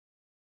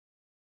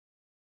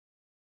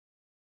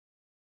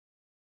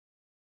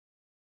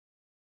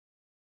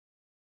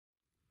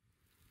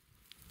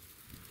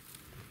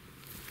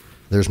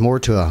There's more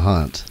to a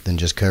hunt than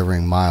just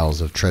covering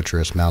miles of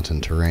treacherous mountain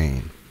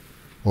terrain,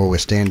 or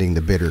withstanding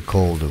the bitter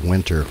cold of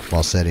winter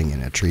while sitting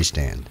in a tree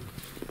stand,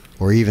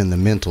 or even the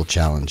mental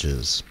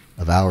challenges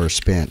of hours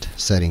spent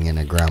sitting in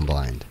a ground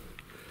blind.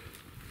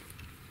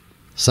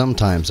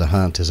 Sometimes a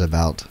hunt is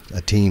about a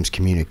team's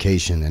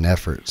communication and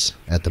efforts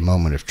at the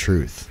moment of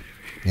truth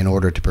in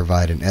order to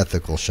provide an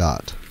ethical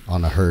shot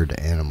on a herd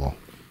animal.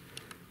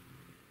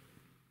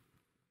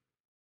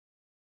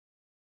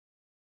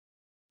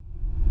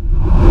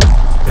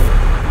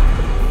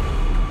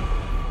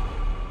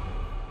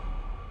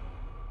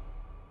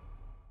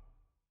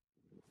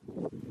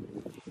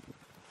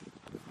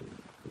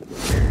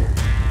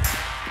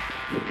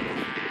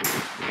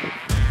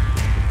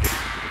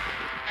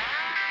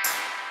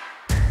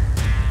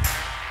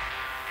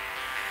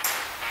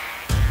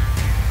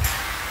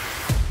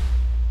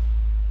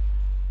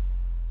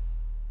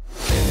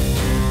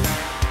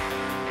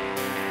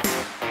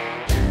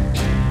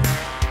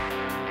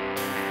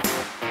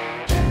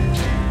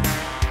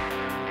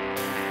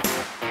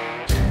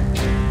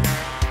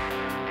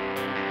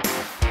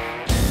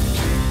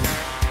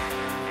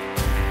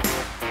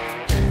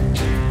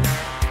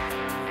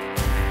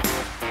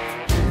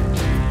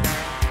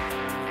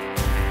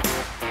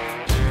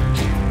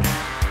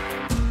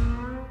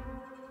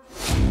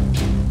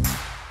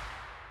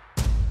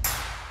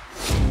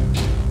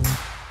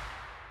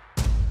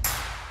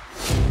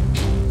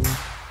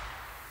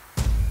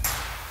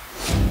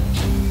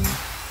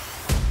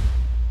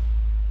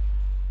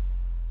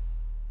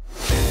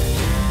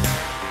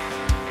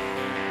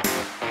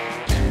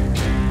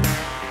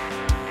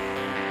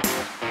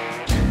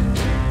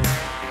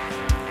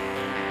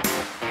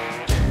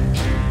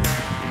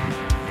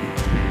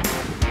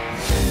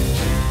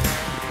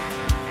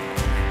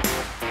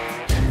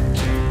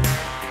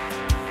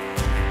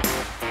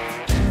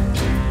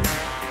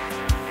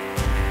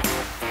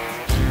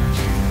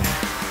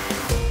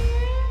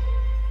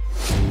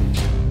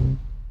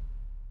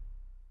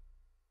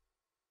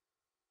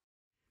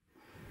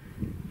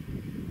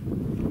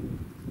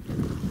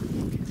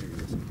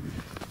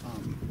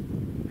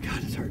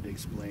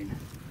 Explain.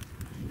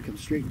 Come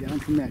straight down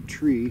from that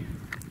tree.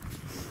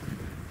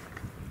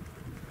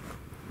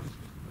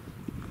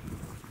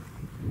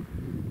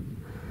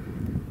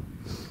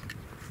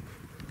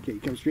 Okay, you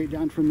come straight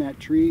down from that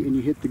tree and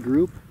you hit the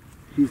group.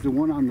 He's the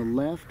one on the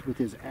left with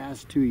his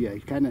ass to you.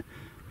 He's kind of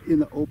in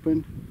the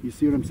open. You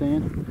see what I'm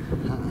saying?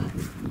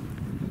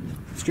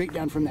 Straight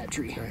down from that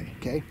tree. Right.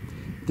 Okay.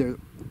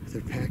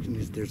 They're packed and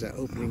there's that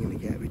opening in the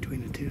gap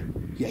between the two.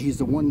 Yeah, he's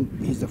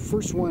the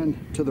first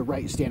one to the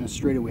right standing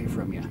straight away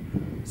from you.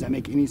 Does that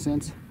make any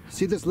sense?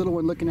 See this little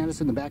one looking at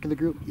us in the back of the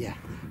group? Yeah.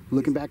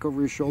 Looking back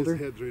over his shoulder?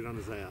 His head's right on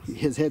his ass.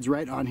 His head's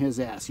right on his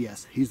ass,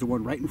 yes. He's the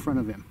one right in front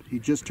of him. He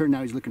just turned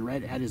now, he's looking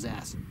right at his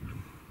ass.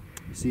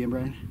 See him,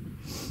 Brian?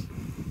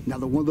 Now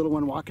the one little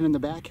one walking in the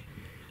back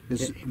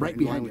is right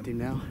behind him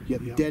now?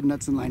 Yep, dead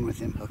nuts in line with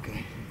him.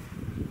 Okay.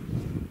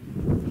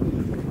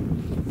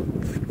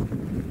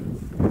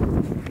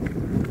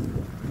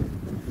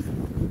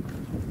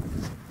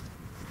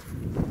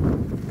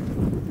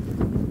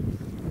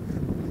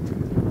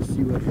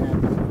 See what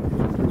happens,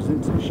 if it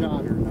presents a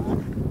shot or not.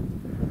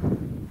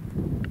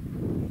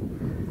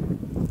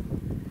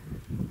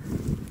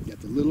 Got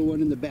the little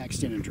one in the back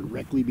standing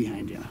directly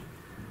behind you.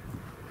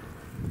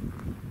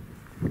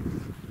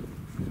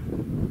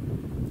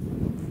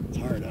 It's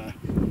hard, huh?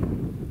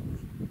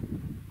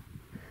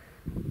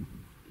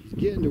 He's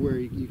getting to where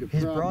you could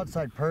He's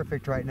broadside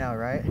perfect right now,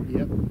 right?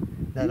 Yep.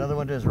 That other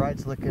one to his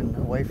right's looking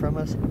away from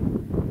us.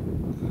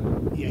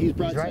 Yeah, he's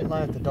broadside. He's right in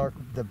line with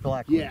the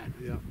black one. Yeah.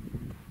 Yeah.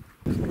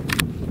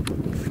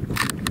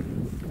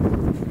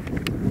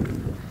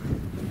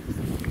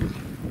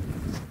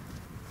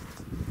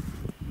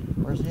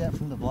 Where's he at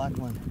from the black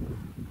one?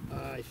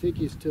 I think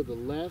he's to the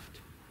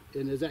left.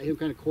 And is that him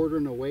kind of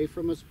quartering away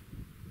from us?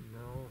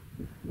 No.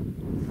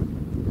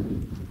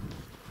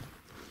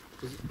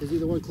 Is he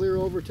the one clear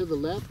over to the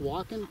left,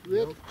 walking,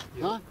 Rick?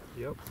 Yep. Huh?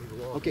 Yep. He's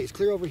walking. Okay, he's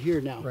clear over here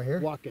now. Right here?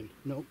 Walking.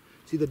 No.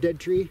 See the dead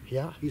tree?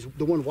 Yeah. He's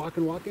the one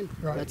walking?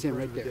 Right. That's him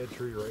right The there. dead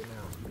tree right now.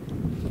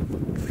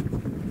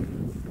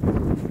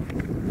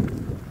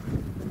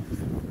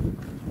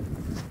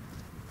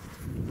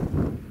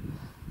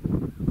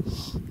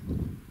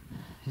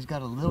 He's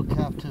got a little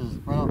calf to his,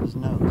 right off his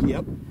nose.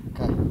 Yep.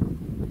 Okay.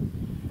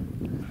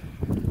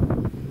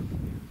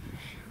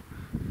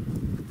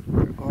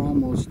 They're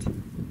almost. The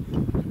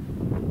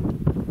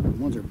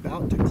ones are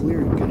about to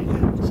clear him, kind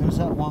of. As soon as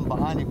that one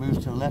behind him moves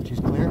to the left, he's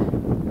clear?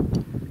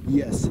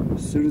 Yes.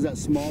 As soon as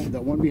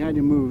that one behind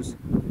him moves,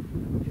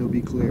 he'll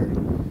be clear.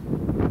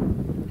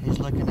 He's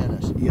looking at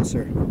us. Yes,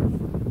 sir.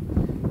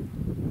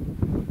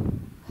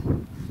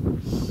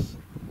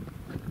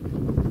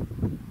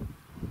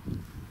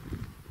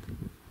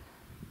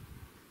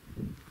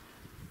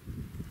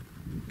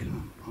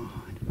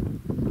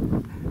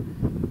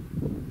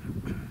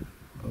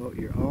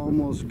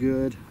 Almost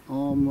good,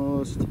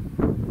 almost.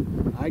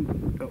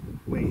 Oh,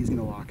 wait, he's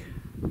gonna walk.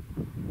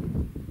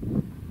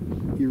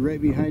 You're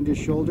right behind his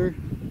shoulder.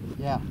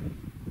 Yeah.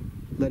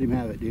 Let him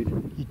have it,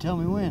 dude. You tell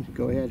me when.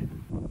 Go ahead.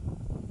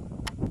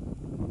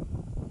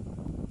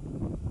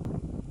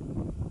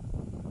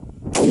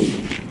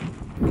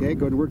 Okay,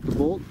 go and work the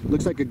bolt.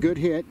 Looks like a good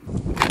hit.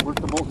 Work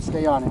the bolt and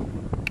stay on him.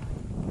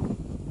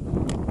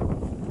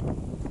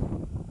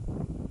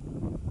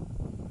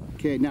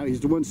 Okay, now he's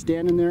the one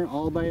standing there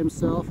all by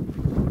himself.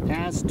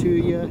 Ass to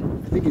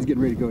you. I think he's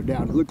getting ready to go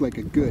down. It looked like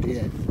a good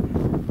hit.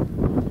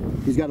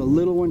 He's got a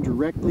little one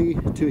directly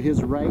to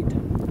his right.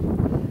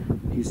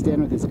 He's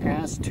standing with his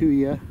ass to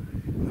you.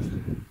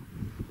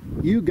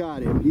 You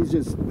got him.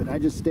 But I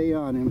just stay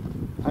on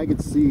him. I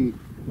could see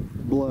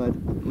blood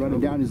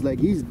running down his leg.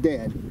 He's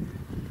dead.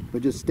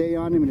 But just stay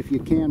on him, and if you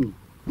can,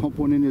 pump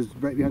one in his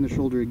right behind the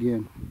shoulder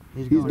again.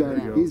 He's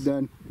done. He's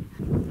done.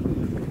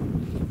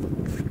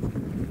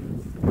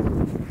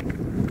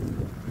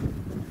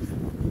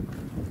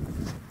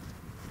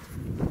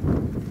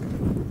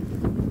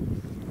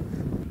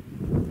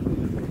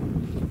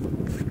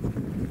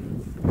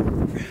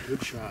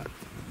 Good shot.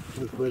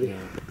 Buddy.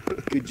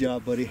 Good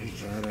job, buddy.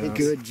 Hey,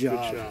 good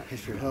job. Good shot.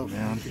 Thanks for your help,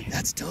 man.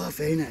 That's tough,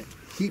 ain't it?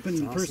 Keeping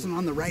the person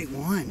on the right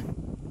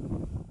one.